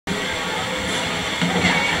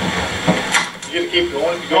You gotta keep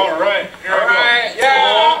going. All right. Here All right.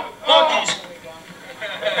 Yeah. Monkeys.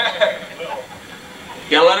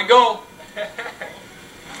 Gotta let it go.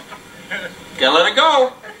 Gotta let it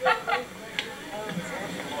go.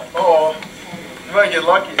 Oh, you might get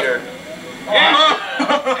lucky here.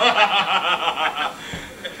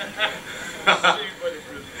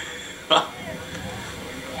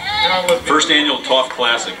 First annual Toft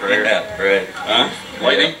Classic, right here. Yeah, right. Huh?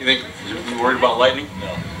 Lightning? You think? You worried about lightning?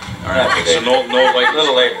 No. All right. So no lightning. A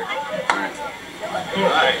little later. All right. All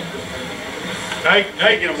right. Now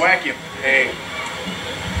you can whack him. Hey.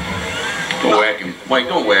 Don't whack him, Mike.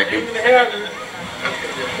 Don't whack him.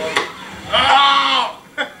 Oh!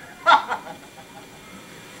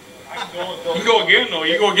 You can go again, though.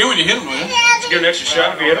 You go again when you hit him, man. Just get an extra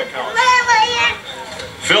shot if you hit him.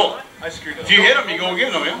 Phil, if you hit him, you go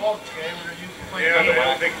again, though, man.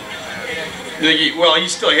 Well, he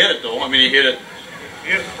still hit it, though. I mean, he hit it. He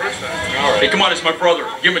hit it the first time. All right. Hey, come on, it's my brother.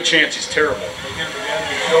 Give him a chance. He's terrible.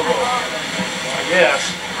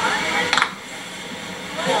 Yes.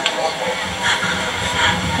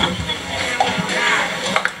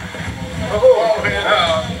 Oh, man.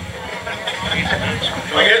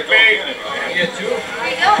 I get me. You get two?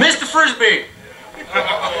 Missed the frisbee.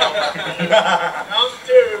 Round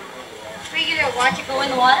two. Are you gonna watch it go in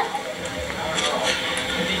the water?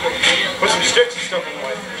 Put some sticks and stuff in the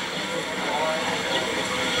way.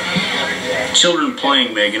 Children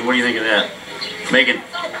playing, Megan. What do you think of that? Megan.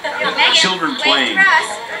 Children playing.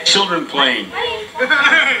 Children playing.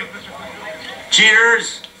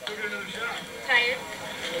 Cheaters. Tired.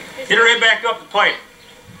 Hit her right back up the pipe.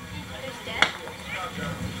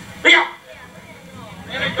 Look out.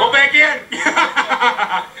 Go back in.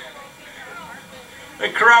 The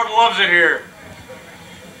crowd loves it here.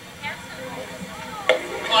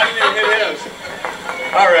 Oh, you didn't hit his.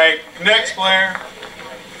 All right, next player.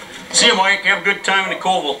 See you, Mike. Have a good time in the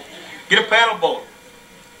Koval. Get a paddle boat.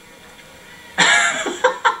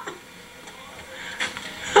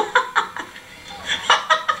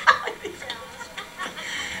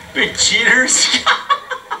 Big cheaters.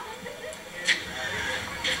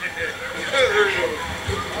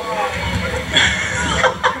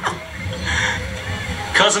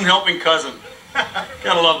 Cousin helping cousin.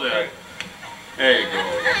 Gotta love that. There you go.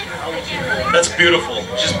 That's beautiful.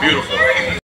 Just beautiful.